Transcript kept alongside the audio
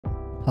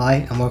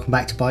Hi and welcome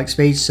back to Bike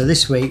Speeds. So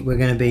this week we're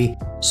going to be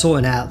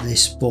sorting out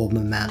this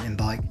Boardman mountain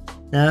bike.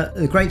 Now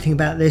the great thing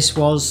about this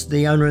was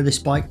the owner of this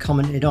bike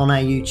commented on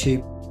our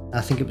YouTube, I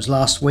think it was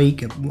last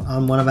week,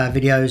 on one of our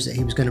videos that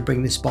he was going to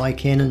bring this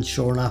bike in, and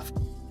sure enough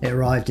it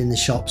arrived in the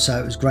shop. So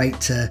it was great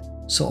to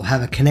sort of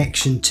have a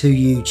connection to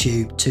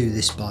YouTube to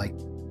this bike.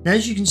 Now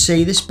as you can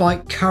see, this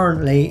bike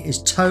currently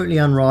is totally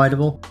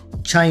unrideable.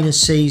 Chain is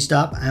seized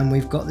up and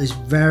we've got this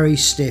very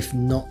stiff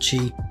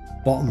notchy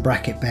bottom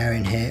bracket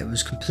bearing here. It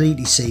was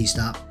completely seized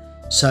up,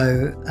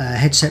 so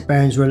headset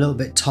bearings were a little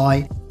bit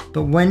tight.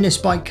 But when this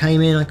bike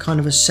came in, I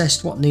kind of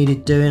assessed what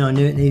needed doing. I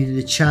knew it needed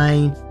a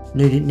chain,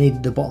 knew it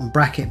needed the bottom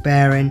bracket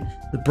bearing.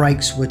 The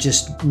brakes were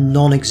just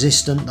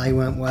non-existent, they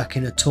weren't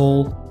working at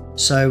all.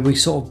 So we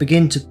sort of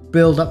begin to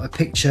build up a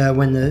picture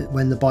when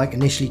the bike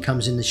initially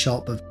comes in the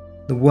shop of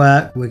the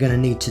work we're going to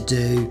need to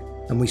do,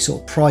 and we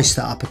sort of price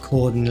that up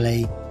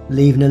accordingly,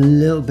 leaving a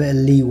little bit of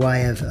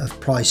leeway of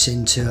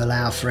pricing to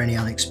allow for any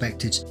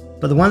unexpecteds.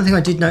 But the one thing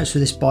I did notice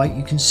with this bike,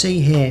 you can see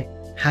here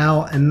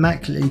how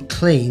immaculately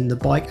clean the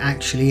bike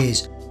actually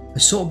is. I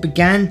sort of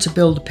began to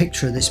build a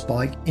picture of this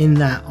bike in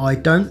that I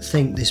don't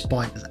think this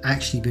bike has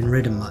actually been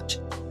ridden much.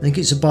 I think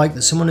it's a bike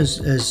that someone has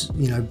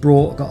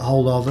got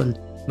hold of and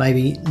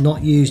maybe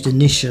not used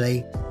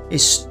initially.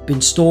 It's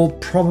been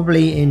stored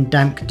probably in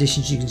damp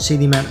conditions. You can see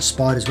the amount of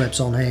spider's webs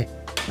on here,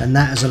 and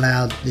that has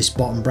allowed this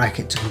bottom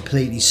bracket to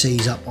completely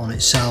seize up on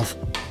itself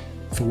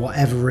for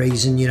whatever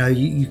reason.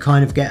 You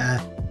kind of get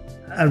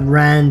a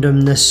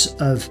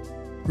randomness of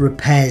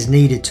repairs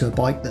needed to a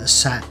bike that's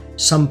sat.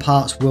 Some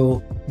parts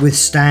will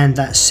withstand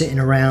that sitting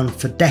around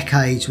for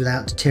decades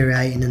without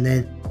deteriorating, and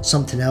then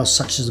something else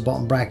such as the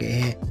bottom bracket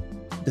here,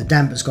 the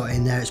damp has got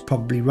in there, it's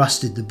probably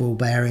rusted the ball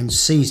bearings,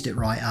 seized it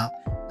right up,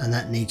 and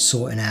that needs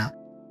sorting out.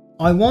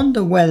 I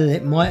wonder whether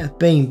it might have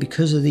been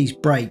because of these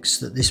brakes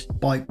that this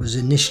bike was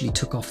initially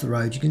took off the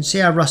road. You can see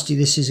how rusty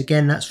this is.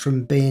 Again, that's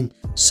from being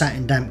sat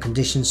in damp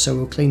conditions, so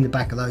we'll clean the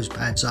back of those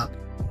pads up.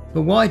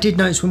 But what I did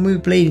notice when we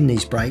were bleeding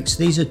these brakes,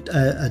 these are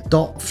a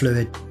dot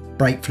fluid,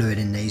 brake fluid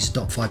in these,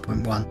 dot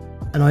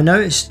 5.1. And I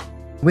noticed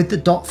with the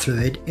dot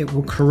fluid, it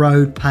will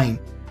corrode paint.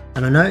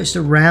 And I noticed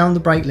around the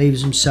brake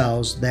levers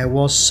themselves, there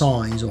was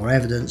signs or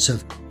evidence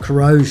of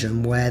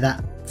corrosion where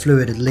that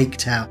fluid had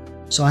leaked out.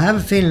 So I have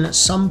a feeling at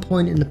some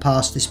point in the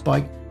past, this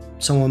bike,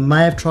 someone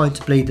may have tried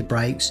to bleed the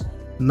brakes,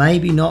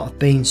 maybe not have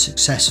been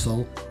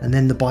successful, and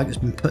then the bike has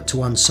been put to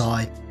one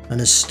side and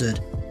has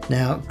stood.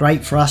 Now,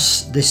 great for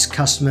us, this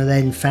customer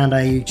then found our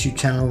YouTube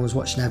channel and was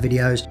watching our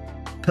videos,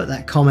 put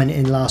that comment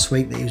in last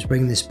week that he was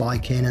bringing this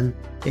bike in, and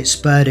it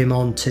spurred him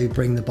on to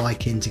bring the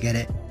bike in to get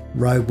it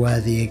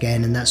roadworthy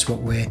again, and that's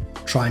what we're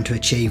trying to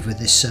achieve with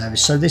this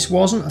service. So this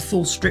wasn't a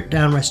full stripped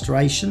down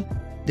restoration.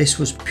 This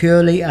was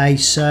purely a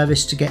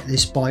service to get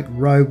this bike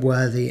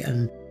roadworthy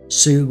and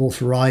suitable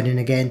for riding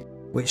again,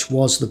 which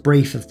was the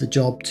brief of the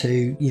job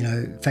to,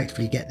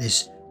 effectively get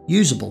this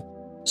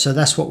usable. So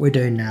that's what we're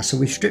doing now. So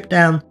we've stripped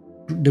down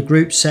the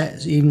group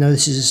set. Even though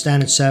this is a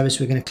standard service,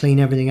 we're going to clean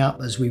everything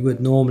up as we would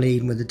normally,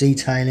 even with the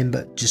detailing,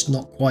 but just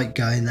not quite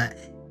going that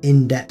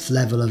in-depth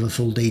level of a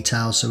full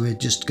detail. So we're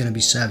just going to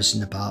be servicing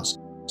the parts.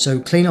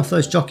 So clean off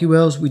those jockey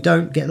wheels. We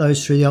don't get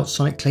those through the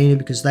ultrasonic cleaner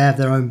because they have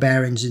their own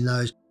bearings in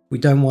those. We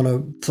don't want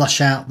to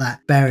flush out that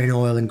bearing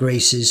oil and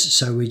greases,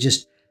 so we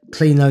just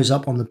clean those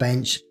up on the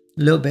bench.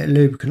 A little bit of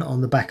lubricant on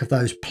the back of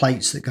those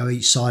plates that go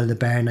each side of the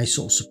bearing. They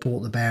sort of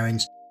support the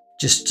bearings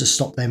just to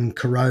stop them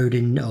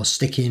corroding or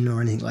sticking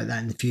or anything like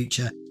that in the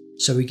future.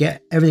 So we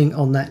get everything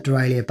on that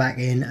derailleur back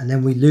in, and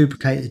then we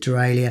lubricate the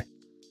derailleur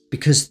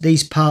because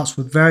these parts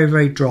were very,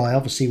 very dry.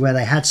 Obviously where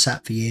they had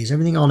sat for years,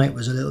 everything on it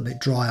was a little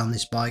bit dry on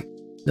this bike.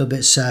 A little bit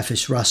of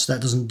surface rust, that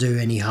doesn't do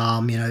any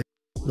harm,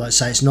 Like I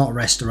say, it's not a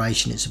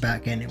restoration, it's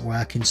about getting it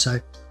working. So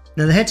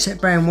now the headset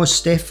bearing was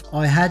stiff.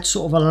 I had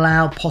sort of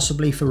allowed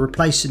possibly for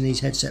replacing these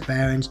headset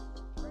bearings,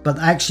 but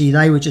actually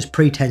they were just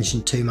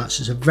pre-tensioned too much.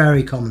 It's a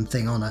very common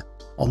thing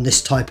on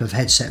this type of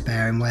headset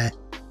bearing where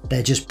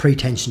they're just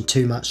pre-tensioned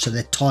too much, so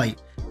they're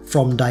tight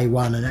from day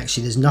one, and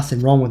actually there's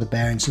nothing wrong with the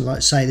bearings. And like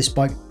I say, this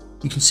bike,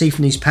 you can see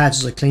from these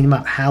pads as I clean them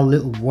up how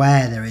little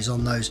wear there is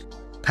on those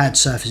pad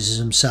surfaces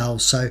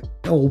themselves. So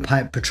it all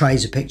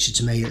portrays a picture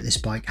to me that this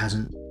bike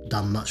hasn't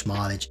done much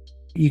mileage.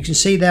 You can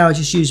see there I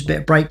just used a bit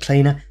of brake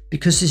cleaner.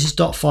 Because this is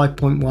dot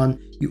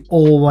 5.1, you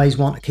always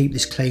want to keep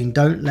this clean.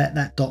 Don't let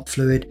that dot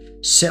fluid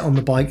sit on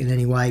the bike in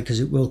any way because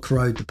it will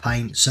corrode the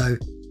paint. So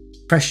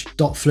fresh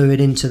dot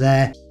fluid into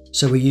there.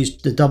 So we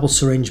used the double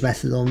syringe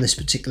method on this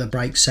particular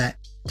brake set.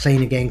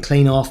 Clean again,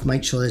 clean off,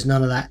 make sure there's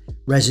none of that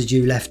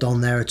residue left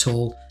on there at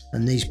all.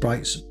 And these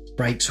brakes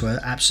were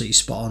absolutely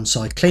spot on.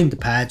 So I cleaned the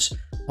pads,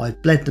 I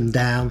bled them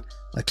down,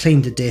 I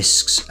cleaned the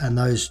discs, and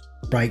those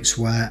brakes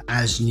were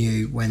as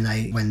new when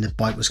the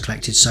bike was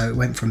collected. So it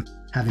went from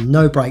having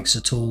no brakes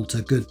at all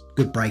to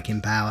good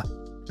braking power.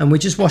 And we're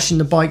just washing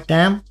the bike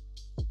down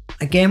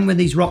again with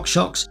these rock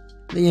shocks.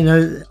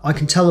 I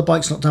can tell the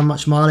bike's not done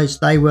much mileage.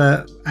 They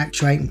were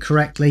actuating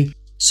correctly,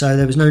 so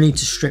there was no need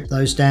to strip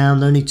those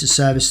down, no need to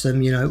service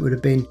them. It would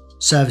have been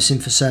servicing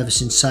for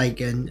servicing's sake,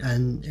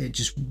 and it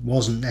just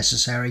wasn't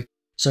necessary.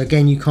 So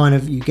again, you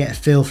get a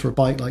feel for a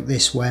bike like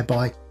this,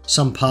 whereby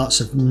some parts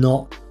have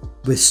not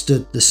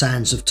withstood the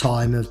sands of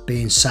time of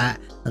being sat,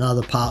 and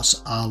other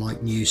parts are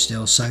like new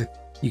still. So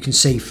you can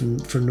see from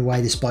the way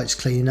this bike's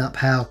cleaning up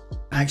how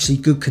actually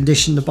good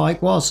condition the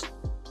bike was.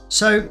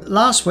 So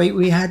last week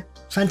we had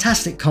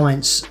fantastic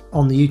comments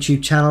on the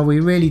YouTube channel. We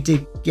really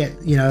did get,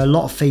 you know, a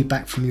lot of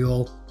feedback from you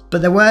all,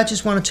 but there were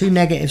just one or two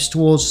negatives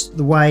towards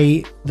the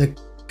way the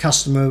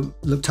customer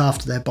looked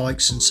after their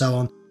bikes and so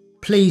on.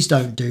 Please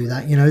don't do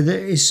that. You know,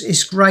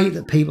 it's great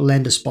that people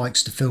lend us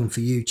bikes to film for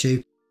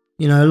YouTube.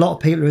 You know, a lot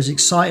of people are as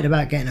excited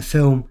about getting a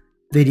film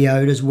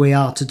videoed as we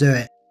are to do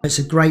it. It's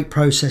a great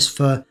process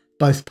for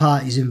both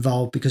parties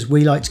involved, because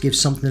we like to give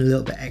something a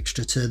little bit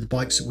extra to the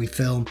bikes that we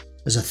film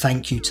as a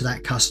thank you to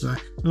that customer.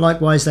 And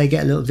likewise, they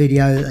get a little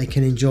video that they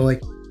can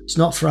enjoy. It's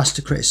not for us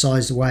to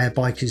criticise the way a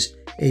bike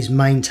is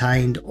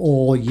maintained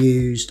or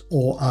used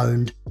or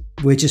owned.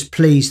 We're just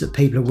pleased that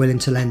people are willing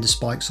to lend us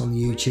bikes on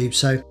the YouTube.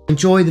 So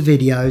enjoy the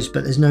videos,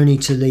 but there's no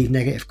need to leave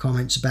negative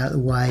comments about the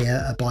way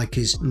a bike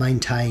is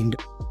maintained.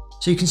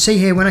 So you can see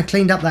here when I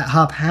cleaned up that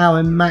hub, how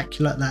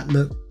immaculate that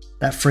looked,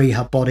 that free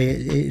hub body.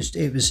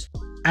 It was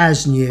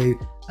as new,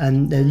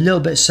 and a little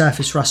bit of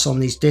surface rust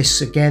on these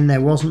discs. Again, there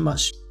wasn't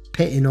much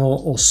pitting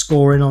or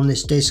scoring on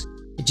this disc.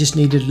 It just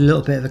needed a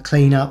little bit of a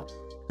clean up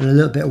and a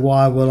little bit of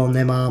wire wool on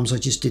them arms. I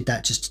just did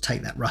that just to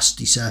take that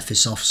rusty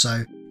surface off.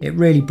 So it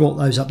really brought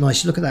those up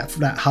nice. Look at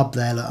that hub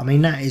there. Look, I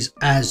mean, that is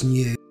as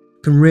new.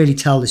 You can really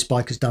tell this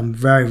bike has done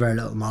very, very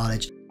little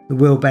mileage. The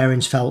wheel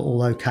bearings felt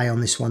all okay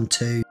on this one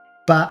too.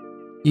 But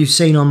you've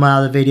seen on my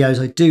other videos,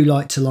 I do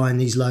like to line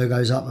these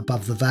logos up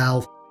above the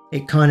valve.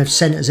 It kind of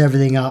centers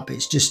everything up.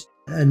 It's just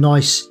a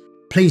nice,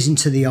 pleasing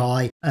to the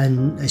eye,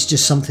 and it's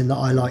just something that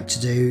I like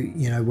to do.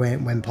 You know,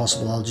 when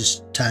possible, I'll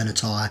just turn a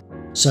tire.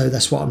 So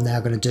that's what I'm now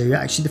going to do.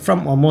 Actually, the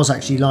front one was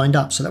actually lined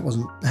up, so that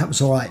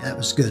was all right. That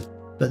was good.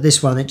 But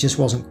this one, it just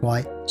wasn't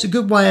quite. It's a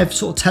good way of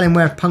sort of telling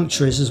where a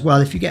puncture is as well.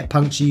 If you get a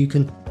puncture, you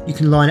can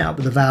line it up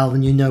with the valve,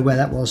 and you know where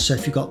that was. So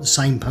if you got the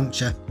same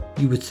puncture,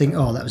 you would think,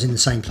 oh, that was in the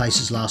same place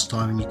as last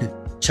time, and you could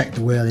check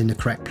the wheel in the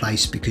correct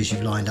place because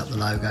you've lined up the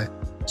logo.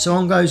 So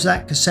on goes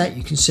that cassette.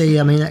 You can see,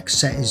 I mean, that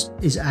cassette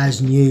is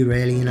as new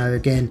really. You know,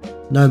 again,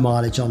 no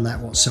mileage on that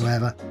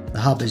whatsoever. The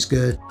hub is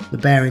good, the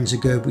bearings are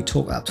good. We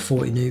torque up to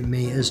 40 Newton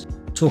meters,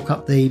 torque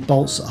up the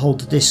bolts that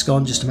hold the disc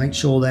on just to make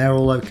sure they're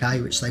all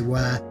okay, which they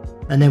were.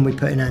 And then we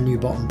put in our new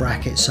bottom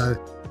bracket, so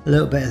a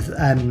little bit of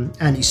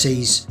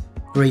anti-seize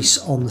grease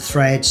on the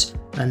threads,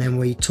 and then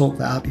we torque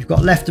that up. You've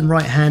got left and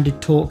right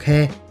handed torque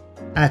here.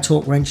 Our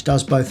torque wrench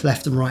does both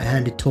left and right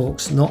handed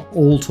torques. Not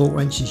all torque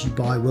wrenches you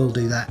buy will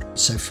do that.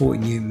 So 40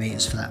 Newton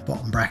meters for that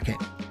bottom bracket,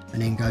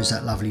 and then goes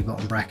that lovely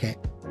bottom bracket.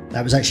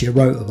 That was actually a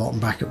rotor bottom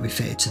bracket we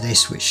fitted to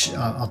this, which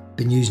I've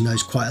been using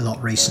those quite a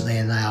lot recently,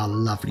 and they are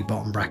lovely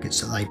bottom brackets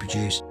that they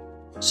produce.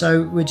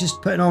 So we're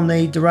just putting on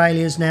the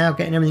derailleurs now,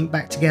 getting everything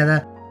back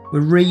together.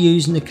 We're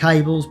reusing the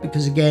cables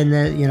because again,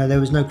 you know, there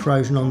was no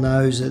corrosion on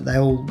those. They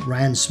all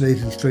ran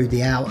smoothly through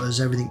the outers.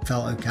 Everything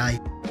felt okay.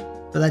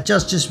 But that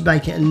does just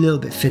make it a little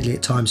bit fiddly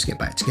at times to get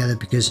back together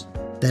because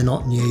they're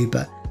not new,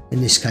 but in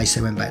this case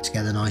they went back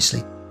together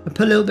nicely. I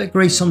put a little bit of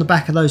grease on the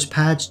back of those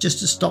pads just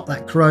to stop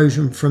that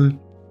corrosion from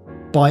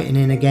biting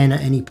in again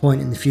at any point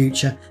in the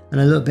future,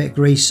 and a little bit of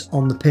grease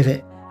on the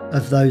pivot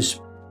of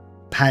those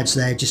pads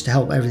there just to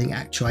help everything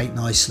actuate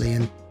nicely,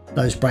 and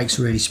those brakes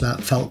really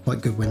felt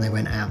quite good when they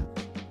went out.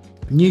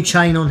 A new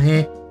chain on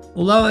here.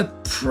 Although I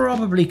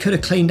probably could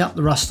have cleaned up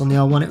the rust on the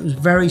old one, it was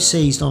very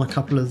seized on a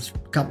couple of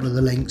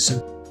the links,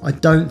 and I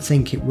don't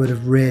think it would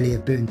have really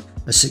been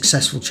a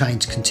successful chain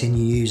to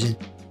continue using.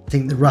 I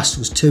think the rust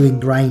was too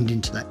ingrained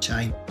into that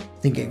chain.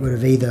 I think it would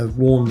have either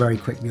worn very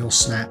quickly or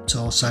snapped,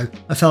 or so.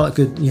 I felt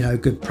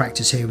like good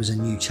practice here was a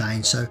new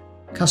chain. So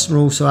customer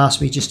also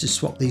asked me just to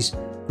swap these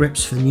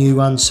grips for new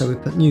ones, so we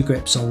put new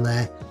grips on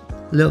there.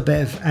 A little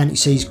bit of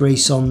anti-seize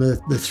grease on the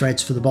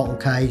threads for the bottle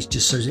cage,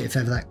 just so that if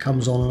ever that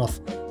comes on and off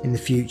in the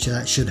future,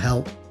 that should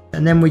help.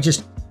 And then we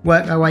just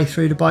work our way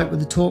through the bike with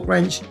the torque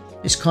wrench.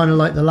 It's kind of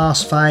like the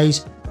last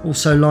phase.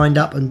 Also lined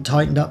up and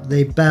tightened up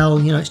the bell.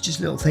 You know, it's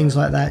just little things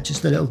like that,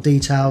 just the little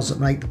details that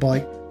make the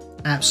bike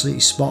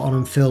absolutely spot on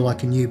and feel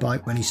like a new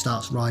bike when he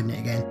starts riding it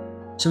again.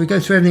 So we go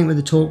through everything with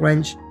the torque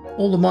wrench.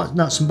 All the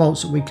nuts and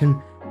bolts that we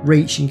can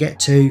reach and get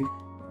to,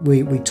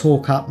 we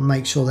torque up and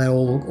make sure they're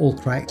all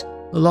correct.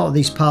 A lot of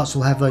these parts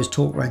will have those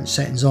torque wrench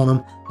settings on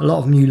them. A lot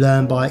of them you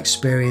learn by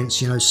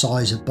experience, you know,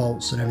 size of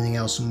bolts and everything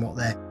else and what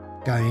they're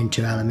going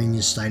into,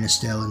 aluminium, stainless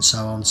steel and so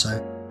on.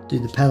 So do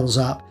the pedals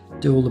up,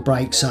 do all the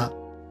brakes up.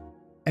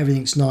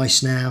 Everything's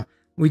nice now.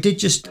 We did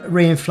just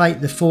re-inflate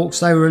the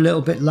forks. They were a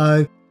little bit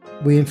low.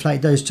 We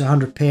inflated those to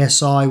 100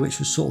 psi, which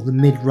was sort of the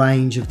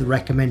mid-range of the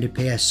recommended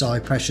psi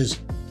pressures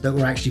that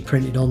were actually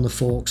printed on the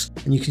forks.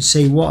 And you can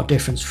see what a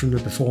difference from the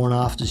before and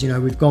afters. You know,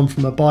 we've gone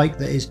from a bike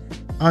that is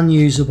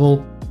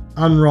unusable,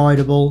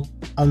 unrideable,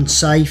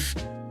 unsafe,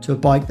 to a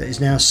bike that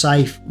is now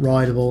safe,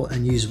 rideable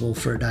and usable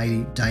for a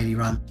daily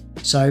run.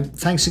 So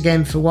thanks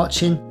again for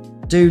watching.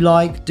 Do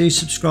like, do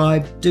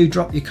subscribe, do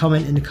drop your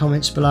comment in the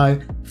comments below.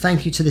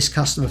 Thank you to this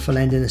customer for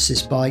lending us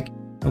this bike.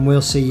 and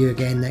we'll see you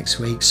again next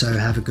week. So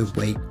have a good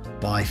week.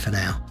 Bye for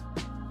now.